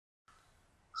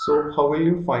So how will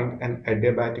you find an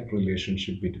adiabatic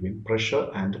relationship between pressure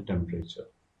and temperature?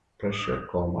 Pressure,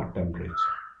 comma,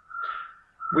 temperature.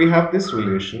 We have this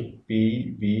relation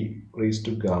PV raised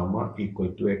to gamma equal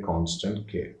to a constant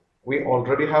K. We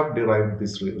already have derived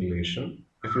this relation.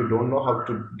 If you don't know how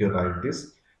to derive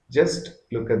this, just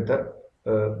look at the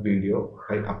video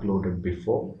I uploaded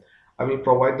before. I will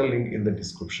provide the link in the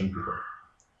description below.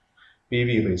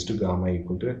 PV raised to gamma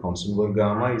equal to a constant where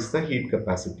gamma is the heat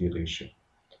capacity ratio.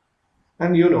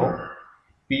 And you know,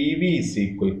 PV is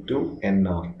equal to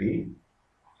nRT,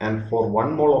 and for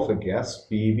 1 mole of a gas,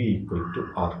 PV equal to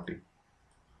RT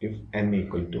if n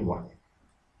equal to 1.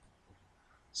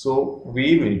 So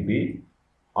V will be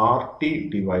RT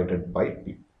divided by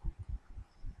P.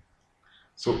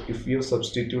 So if you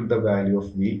substitute the value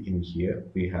of V in here,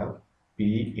 we have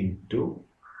P into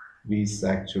V is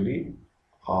actually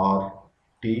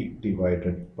RT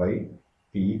divided by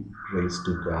P raised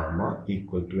to gamma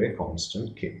equal to a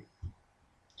constant K.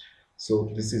 So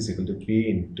this is equal to P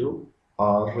into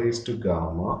R raised to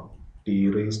gamma T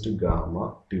raised to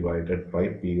gamma divided by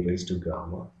P raised to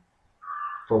gamma.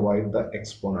 Provide the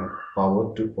exponent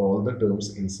power to all the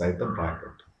terms inside the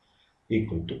bracket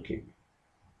equal to K.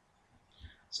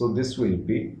 So this will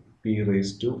be P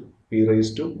raised to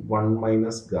 1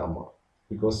 minus gamma,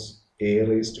 because A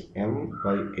raised to M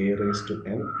by A raised to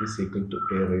N is equal to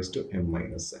A raised to M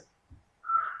minus N.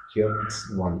 Here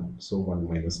it's 1, so 1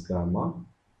 minus gamma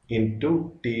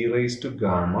into T raised to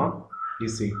gamma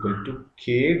is equal to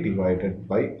K divided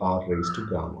by R raised to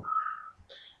gamma.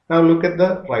 Now look at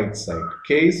the right side.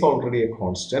 K is already a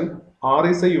constant. R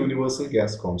is a universal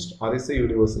gas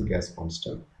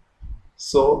constant.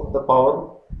 So the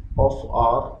power of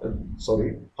R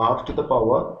to the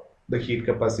power, the heat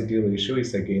capacity ratio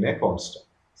is again a constant,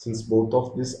 since both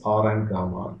of this R and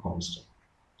gamma are constant,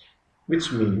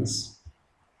 which means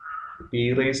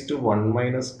P raised to 1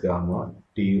 minus gamma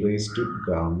T raised to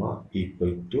gamma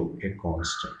equal to a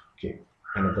constant K.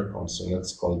 Another constant,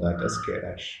 let's call that as K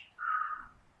dash.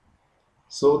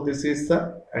 So this is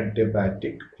the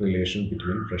adiabatic relation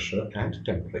between pressure and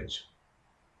temperature.